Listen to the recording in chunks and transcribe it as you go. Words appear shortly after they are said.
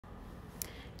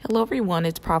Hello everyone,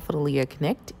 it's Prophetic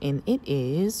Connect and it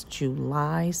is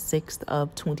July 6th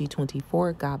of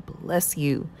 2024. God bless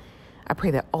you. I pray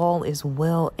that all is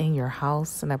well in your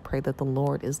house, and I pray that the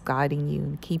Lord is guiding you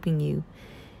and keeping you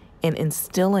and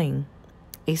instilling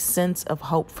a sense of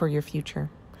hope for your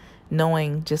future,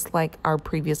 knowing, just like our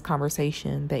previous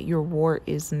conversation, that your war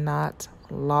is not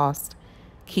lost.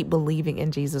 Keep believing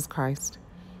in Jesus Christ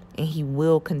and he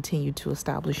will continue to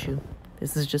establish you.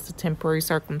 This is just a temporary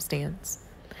circumstance.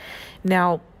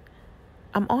 Now,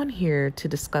 I'm on here to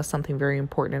discuss something very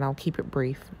important, and I'll keep it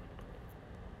brief.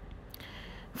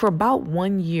 For about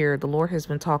 1 year, the Lord has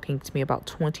been talking to me about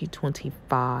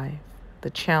 2025, the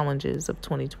challenges of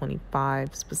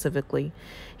 2025 specifically.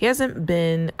 He hasn't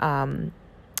been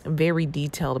very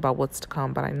detailed about what's to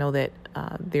come, but I know that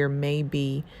there may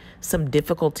be some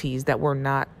difficulties that were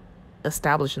not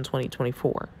established in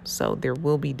 2024. So there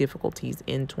will be difficulties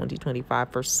in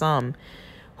 2025 for some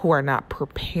who are not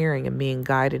preparing and being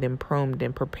guided and pruned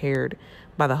and prepared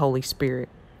by the Holy Spirit.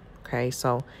 Okay,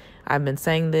 so I've been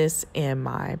saying this in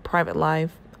my private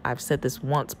life. I've said this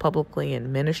once publicly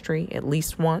in ministry, at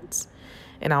least once,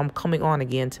 and I'm coming on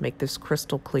again to make this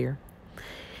crystal clear.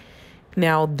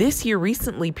 Now, this year,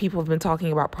 recently, people have been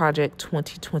talking about Project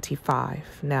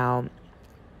 2025. Now,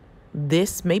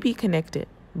 this may be connected,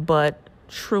 but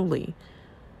truly,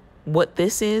 what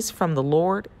this is from the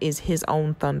Lord is his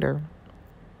own thunder.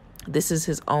 This is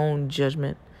his own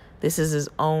judgment. This is his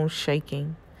own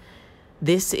shaking.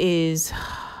 This is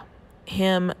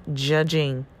him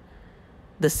judging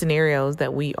the scenarios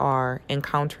that we are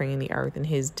encountering in the earth and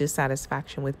his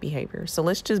dissatisfaction with behavior. So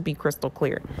let's just be crystal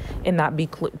clear and not be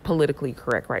politically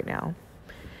correct right now.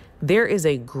 There is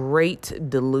a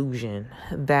great delusion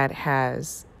that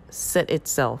has set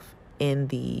itself in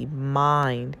the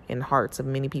mind and hearts of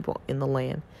many people in the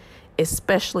land,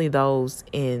 especially those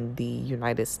in the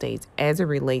United States, as it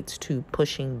relates to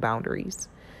pushing boundaries.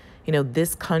 You know,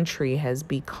 this country has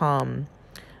become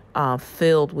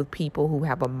filled with people who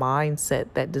have a mindset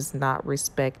that does not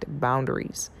respect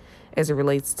boundaries as it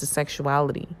relates to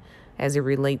sexuality, as it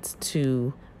relates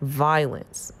to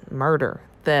violence, murder,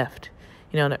 theft.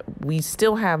 You know, we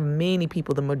still have many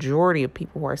people, the majority of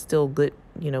people who are still good,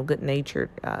 good-natured,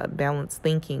 balanced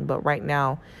thinking. But right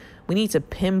now, we need to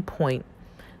pinpoint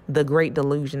the great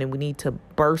delusion, and we need to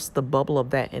burst the bubble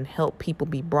of that and help people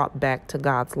be brought back to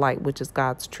God's light, which is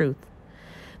God's truth.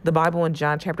 The Bible in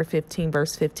John chapter 15,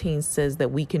 verse 15 says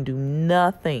that we can do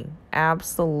nothing,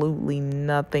 absolutely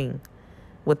nothing,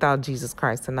 without Jesus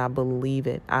Christ. And I believe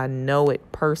it. I know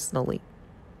it personally.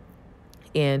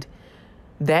 And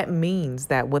that means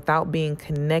that without being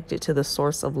connected to the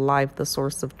source of life, the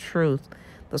source of truth,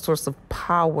 the source of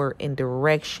power and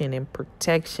direction and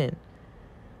protection,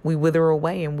 we wither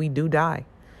away and we do die.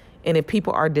 And if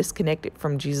people are disconnected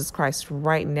from Jesus Christ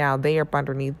right now, they are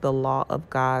underneath the law of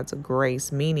God's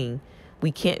grace, meaning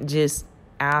we can't just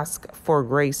ask for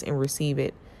grace and receive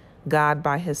it. God,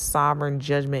 by his sovereign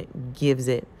judgment, gives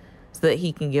it so that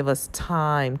he can give us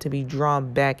time to be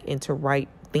drawn back into right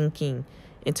thinking,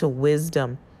 into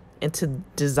wisdom, into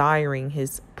desiring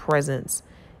his presence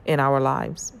in our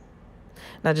lives.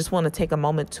 And I just want to take a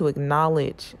moment to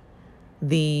acknowledge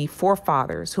the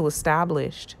forefathers who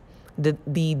established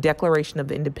the Declaration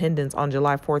of Independence on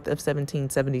July 4th of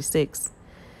 1776.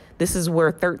 This is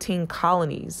where 13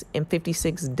 colonies and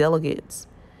 56 delegates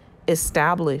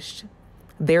established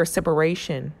their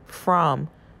separation from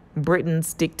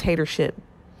Britain's dictatorship.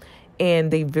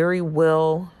 And it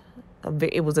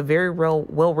was a very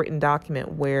well-written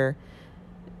document where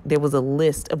there was a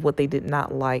list of what they did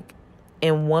not like.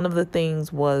 And one of the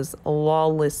things was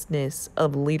lawlessness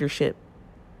of leadership.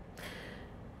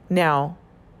 Now,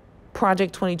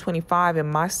 Project 2025 in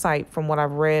my sight, from what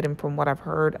I've read and from what I've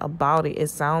heard about it, it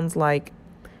sounds like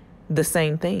the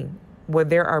same thing, where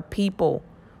there are people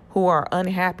who are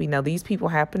unhappy. Now, these people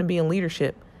happen to be in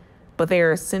leadership, but they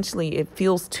are essentially, it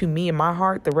feels to me in my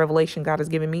heart, the revelation God has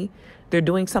given me, they're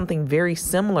doing something very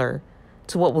similar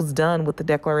to what was done with the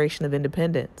Declaration of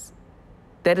Independence.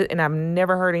 And I've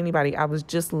never heard anybody. I was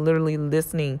just literally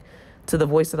listening to the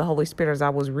voice of the Holy Spirit as I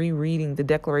was rereading the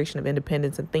Declaration of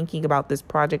Independence and thinking about this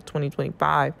Project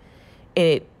 2025. And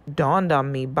it dawned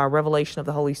on me by revelation of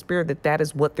the Holy Spirit that that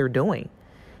is what they're doing.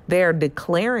 They are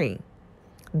declaring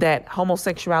that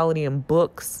homosexuality in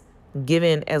books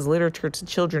given as literature to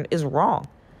children is wrong.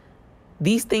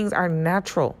 These things are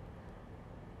natural.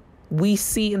 We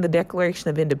see in the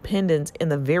Declaration of Independence, in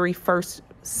the very first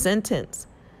sentence,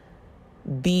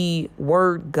 the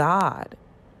word God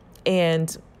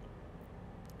and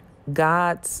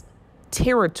God's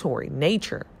territory,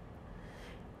 nature.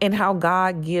 and how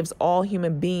God gives all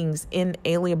human beings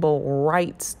inalienable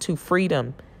rights to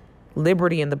freedom,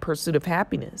 liberty, and the pursuit of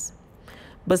happiness.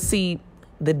 But see,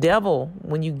 the devil,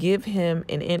 when you give him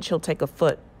an inch, he'll take a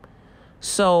foot.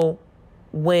 So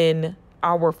when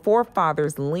our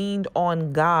forefathers leaned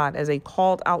on God as they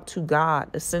called out to God,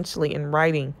 essentially in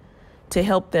writing, to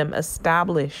help them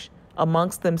establish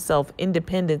amongst themselves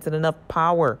independence and enough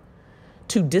power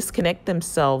to disconnect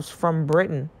themselves from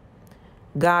Britain,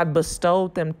 God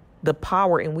bestowed them the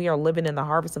power, and we are living in the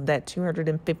harvest of that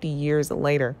 250 years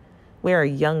later. We are a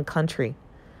young country.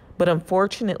 But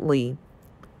unfortunately,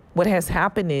 what has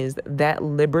happened is that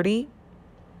liberty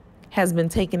has been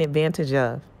taken advantage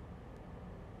of.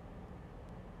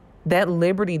 That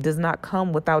liberty does not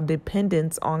come without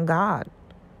dependence on God.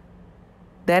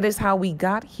 That is how we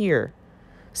got here.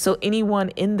 So anyone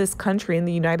in this country, in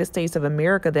the United States of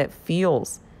America, that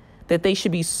feels that they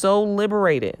should be so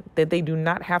liberated that they do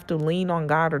not have to lean on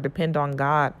God or depend on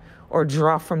God or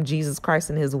draw from Jesus Christ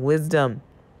and his wisdom,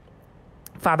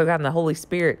 Father God and the Holy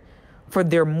Spirit, for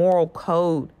their moral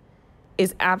code,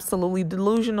 is absolutely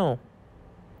delusional.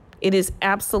 It is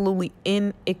absolutely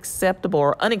unacceptable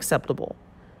or unacceptable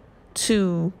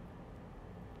to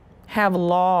have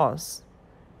laws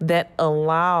that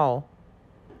allow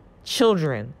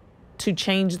children to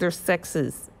change their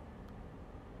sexes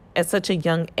at such a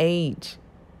young age,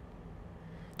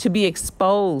 to be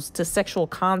exposed to sexual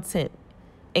content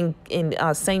in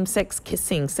same-sex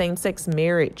kissing, same-sex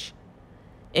marriage,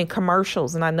 in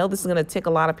commercials. And I know this is going to tick a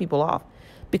lot of people off,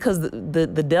 because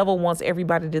the devil wants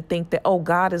everybody to think that, oh,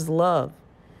 God is love.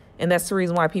 And that's the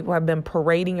reason why people have been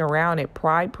parading around at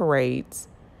pride parades.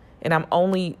 And I'm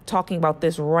only talking about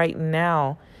this right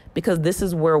now because this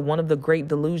is where one of the great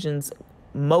delusions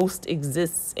most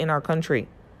exists in our country,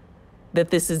 that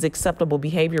this is acceptable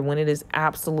behavior when it is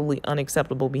absolutely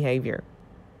unacceptable behavior.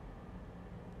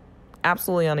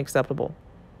 Absolutely unacceptable.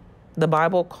 The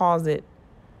Bible calls it,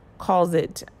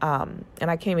 and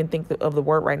I can't even think of the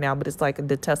word right now, but it's like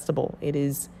detestable. It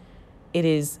is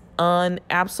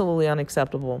absolutely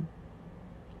unacceptable.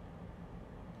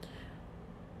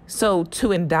 So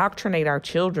to indoctrinate our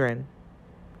children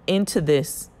into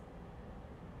this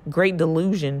great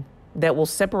delusion that will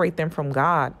separate them from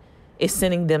God is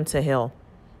sending them to hell.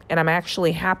 And I'm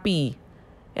actually happy,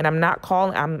 and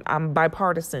I'm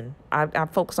bipartisan. I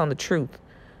focus on the truth.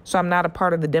 So I'm not a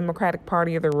part of the Democratic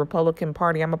Party or the Republican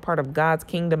Party. I'm a part of God's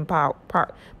kingdom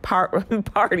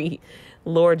party.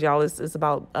 Lord, y'all, it's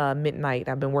about midnight.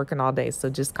 I've been working all day, so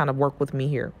just kind of work with me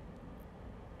here.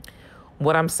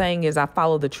 What I'm saying is I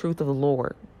follow the truth of the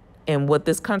Lord. And what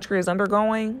this country is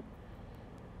undergoing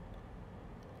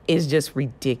is just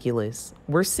ridiculous.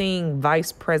 We're seeing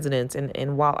vice presidents,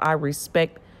 and while I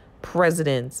respect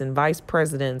presidents and vice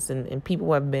presidents and people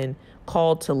who have been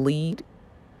called to lead,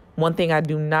 one thing I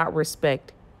do not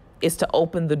respect is to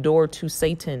open the door to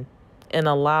Satan and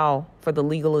allow for the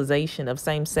legalization of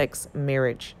same-sex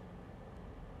marriage.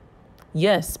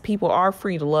 Yes, people are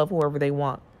free to love whoever they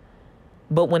want.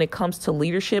 But when it comes to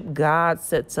leadership, God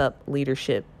sets up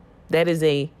leadership. That is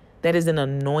an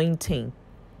anointing.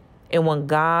 And when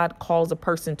God calls a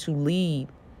person to lead,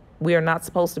 we are not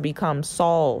supposed to become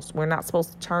Sauls. We're not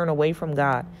supposed to turn away from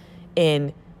God.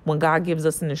 And when God gives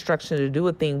us an instruction to do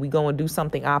a thing, we go and do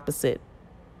something opposite.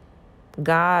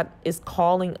 God is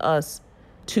calling us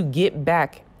to get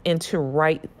back into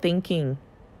right thinking.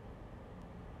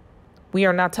 We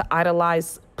are not to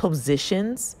idolize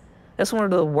positions. That's one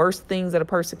of the worst things that a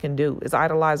person can do, is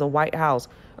idolize a White House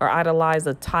or idolize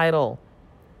a title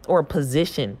or a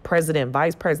position, president,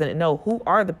 vice president. No, who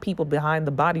are the people behind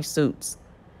the bodysuits?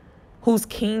 Whose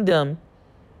kingdom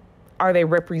are they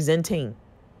representing?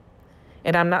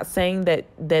 And I'm not saying that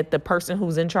the person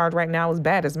who's in charge right now is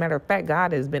bad. As a matter of fact,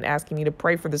 God has been asking me to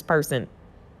pray for this person,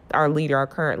 our leader, our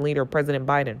current leader, President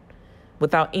Biden,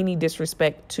 without any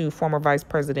disrespect to former Vice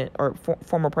President or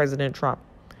former President Trump.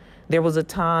 There was a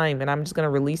time, and I'm just going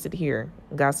to release it here.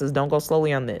 God says, don't go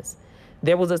slowly on this.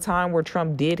 There was a time where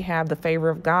Trump did have the favor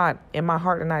of God in my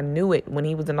heart, and I knew it when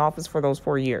he was in office for those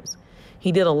 4 years.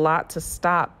 He did a lot to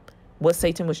stop what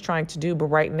Satan was trying to do. But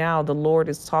right now, the Lord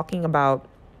is talking about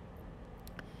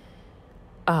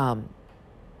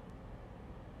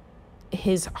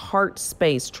his heart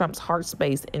space, Trump's heart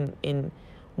space, in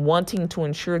wanting to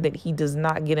ensure that he does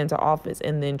not get into office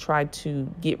and then try to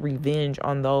get revenge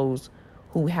on those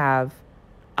who have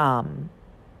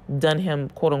done him,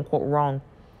 quote unquote, wrong.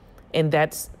 And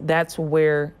that's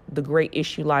where the great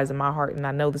issue lies in my heart. And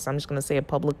I know this, I'm just going to say it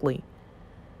publicly.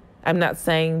 I'm not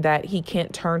saying that he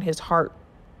can't turn his heart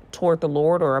toward the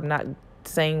Lord, or I'm not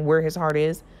saying where his heart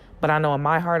is, but I know in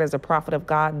my heart as a prophet of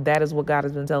God, that is what God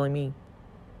has been telling me.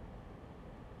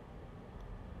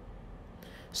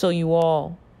 So you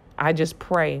all, I just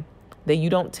pray that you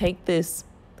don't take this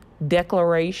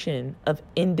declaration of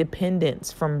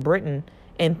independence from Britain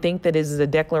and think that it is a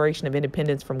declaration of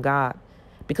independence from God.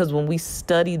 Because when we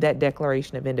study that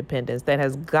declaration of independence that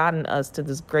has gotten us to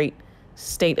this great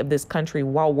state of this country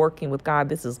while working with God,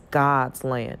 this is God's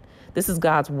land. This is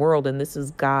God's world, and this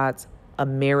is God's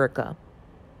America.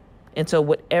 And so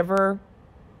whatever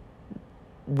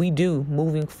we do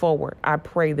moving forward, I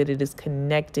pray that it is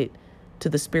connected to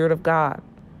the Spirit of God,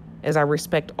 as I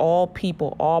respect all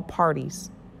people, all parties,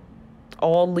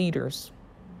 all leaders.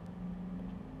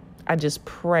 I just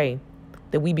pray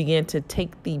that we begin to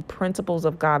take the principles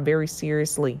of God very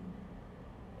seriously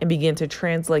and begin to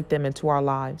translate them into our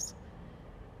lives.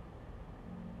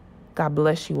 God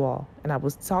bless you all, and I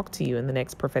will talk to you in the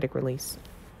next prophetic release.